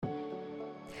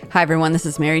Hi, everyone. This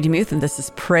is Mary DeMuth, and this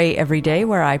is Pray Every Day,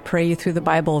 where I pray you through the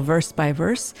Bible verse by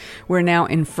verse. We're now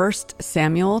in 1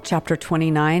 Samuel chapter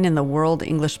 29 in the World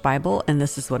English Bible, and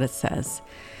this is what it says.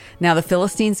 Now the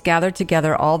Philistines gathered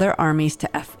together all their armies to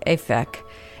Aphek,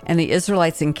 and the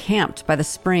Israelites encamped by the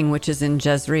spring which is in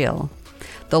Jezreel.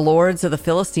 The lords of the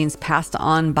Philistines passed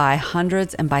on by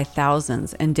hundreds and by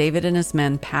thousands, and David and his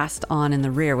men passed on in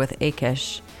the rear with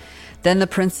Achish. Then the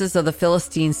princes of the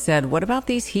Philistines said, "What about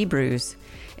these Hebrews?"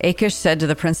 Achish said to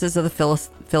the princes of the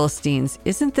Philistines,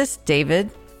 "Isn't this David,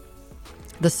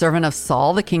 the servant of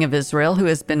Saul, the king of Israel, who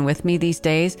has been with me these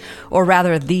days, or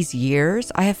rather these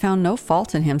years? I have found no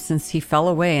fault in him since he fell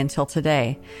away until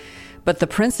today." But the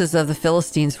princes of the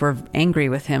Philistines were angry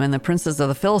with him, and the princes of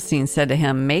the Philistines said to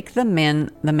him, "Make the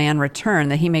man return,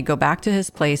 that he may go back to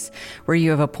his place where you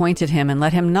have appointed him, and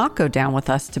let him not go down with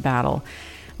us to battle,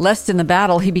 lest in the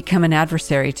battle he become an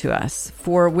adversary to us.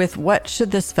 For with what should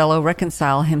this fellow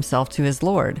reconcile himself to his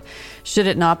Lord? Should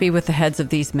it not be with the heads of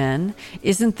these men?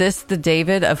 Isn't this the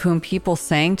David of whom people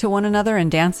sang to one another in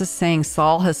dances, saying,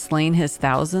 Saul has slain his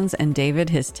thousands, and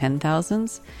David his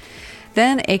 10,000s?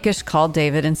 Then Achish called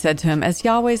David and said to him, "As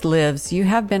Yahweh lives, you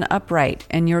have been upright,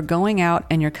 and your going out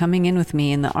and your coming in with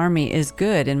me in the army is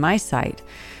good in my sight.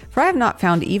 For I have not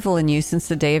found evil in you since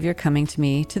the day of your coming to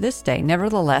me to this day.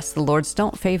 Nevertheless, the Lords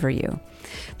don't favor you.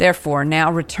 Therefore,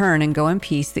 now return and go in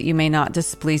peace, that you may not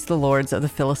displease the lords of the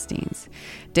Philistines."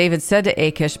 David said to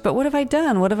Achish, "But what have I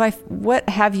done? What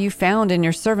have you found in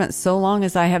your servant so long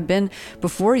as I have been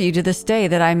before you to this day,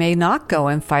 that I may not go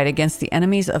and fight against the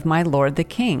enemies of my lord the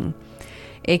king?"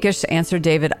 Achish answered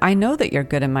David, "I know that you're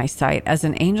good in my sight, as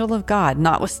an angel of God.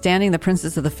 Notwithstanding, the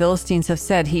princes of the Philistines have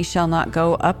said, he shall not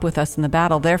go up with us in the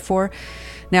battle. Therefore,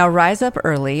 now rise up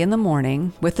early in the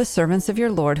morning with the servants of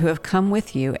your Lord who have come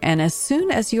with you, and as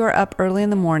soon as you are up early in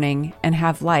the morning and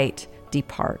have light,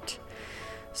 depart."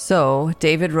 So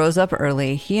David rose up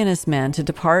early, he and his men, to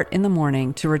depart in the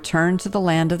morning, to return to the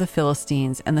land of the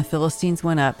Philistines, and the Philistines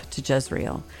went up to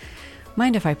Jezreel.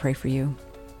 Mind if I pray for you?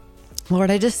 Lord,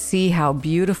 I just see how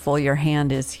beautiful your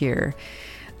hand is here.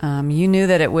 You knew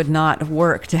that it would not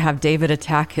work to have David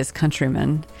attack his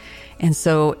countrymen. And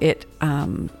so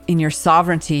in your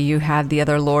sovereignty, you had the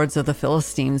other lords of the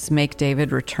Philistines make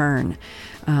David return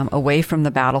away from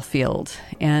the battlefield.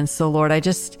 And so, Lord,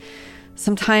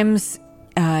 sometimes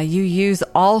you use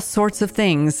all sorts of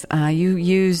things. You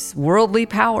use worldly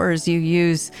powers. You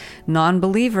use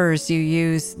non-believers. You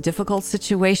use difficult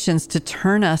situations to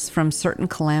turn us from certain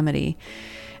calamity.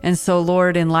 And so,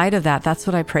 Lord, in light of that, that's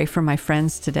what I pray for my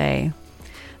friends today,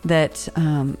 that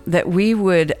we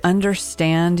would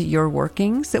understand your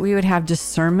workings, that we would have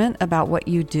discernment about what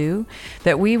you do,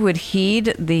 that we would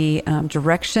heed the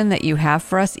direction that you have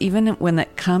for us, even when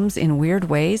it comes in weird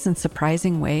ways and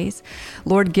surprising ways.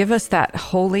 Lord, give us that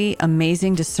holy,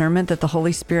 amazing discernment that the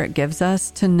Holy Spirit gives us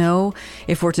to know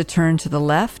if we're to turn to the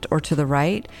left or to the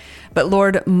right. But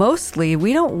Lord, mostly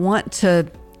we don't want to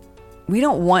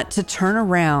turn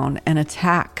around and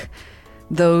attack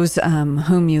those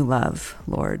whom you love,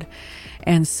 Lord.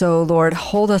 And so, Lord,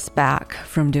 hold us back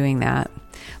from doing that.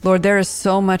 Lord, there is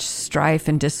so much strife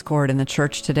and discord in the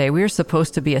church today. We are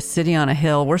supposed to be a city on a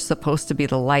hill. We're supposed to be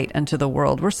the light unto the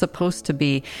world. We're supposed to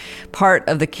be part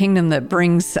of the kingdom that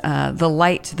brings the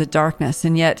light to the darkness.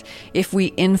 And yet, if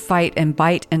we infight and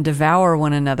bite and devour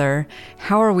one another,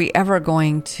 how are we ever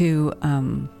going to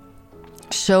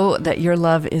show that your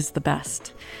love is the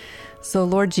best? So,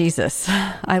 Lord Jesus,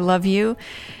 I love you,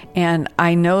 and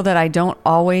I know that I don't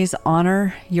always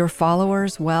honor your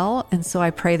followers well, and so I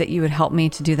pray that you would help me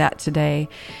to do that today.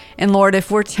 And Lord,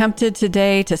 if we're tempted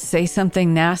today to say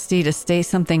something nasty, to say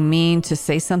something mean, to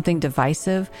say something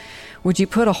divisive, would you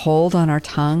put a hold on our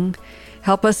tongue?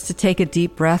 Help us to take a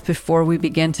deep breath before we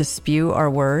begin to spew our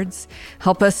words.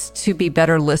 Help us to be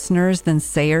better listeners than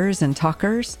sayers and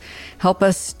talkers. Help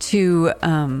us to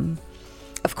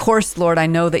of course, Lord, I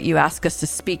know that you ask us to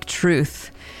speak truth,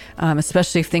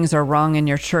 especially if things are wrong in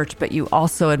your church, but you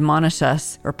also admonish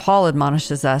us, or Paul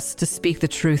admonishes us, to speak the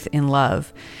truth in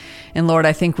love. And Lord,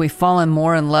 I think we've fallen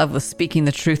more in love with speaking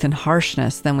the truth in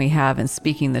harshness than we have in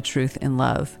speaking the truth in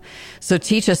love. So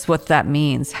teach us what that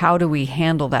means. How do we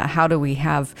handle that? How do we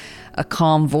have a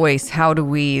calm voice? How do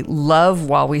we love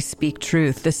while we speak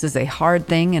truth? This is a hard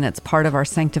thing, and it's part of our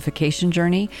sanctification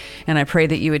journey. And I pray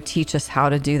that you would teach us how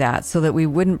to do that so that we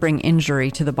wouldn't bring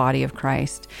injury to the body of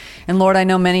Christ. And Lord, I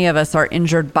know many of us are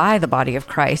injured by the body of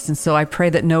Christ. And so I pray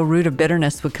that no root of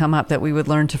bitterness would come up, that we would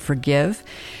learn to forgive.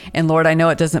 And Lord, I know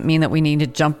it doesn't mean mean that we need to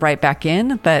jump right back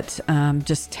in, but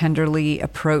just tenderly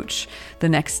approach the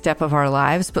next step of our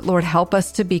lives. But Lord, help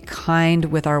us to be kind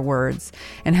with our words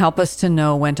and help us to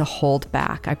know when to hold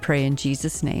back. I pray in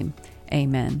Jesus' name.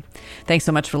 Amen. Thanks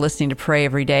so much for listening to Pray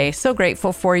Every Day. So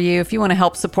grateful for you. If you want to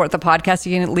help support the podcast,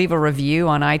 you can leave a review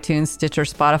on iTunes, Stitcher,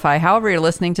 Spotify, however you're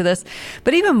listening to this.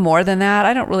 But even more than that,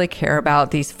 I don't really care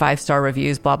about these 5-star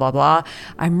reviews, blah, blah, blah.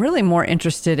 I'm really more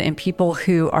interested in people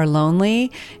who are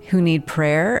lonely, who need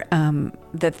prayer,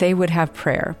 that they would have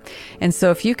prayer. And so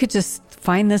if you could just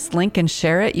find this link and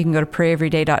share it, you can go to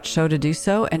prayeveryday.show to do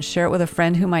so and share it with a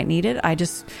friend who might need it. I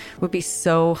just would be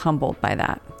so humbled by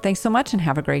that. Thanks so much and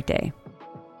have a great day.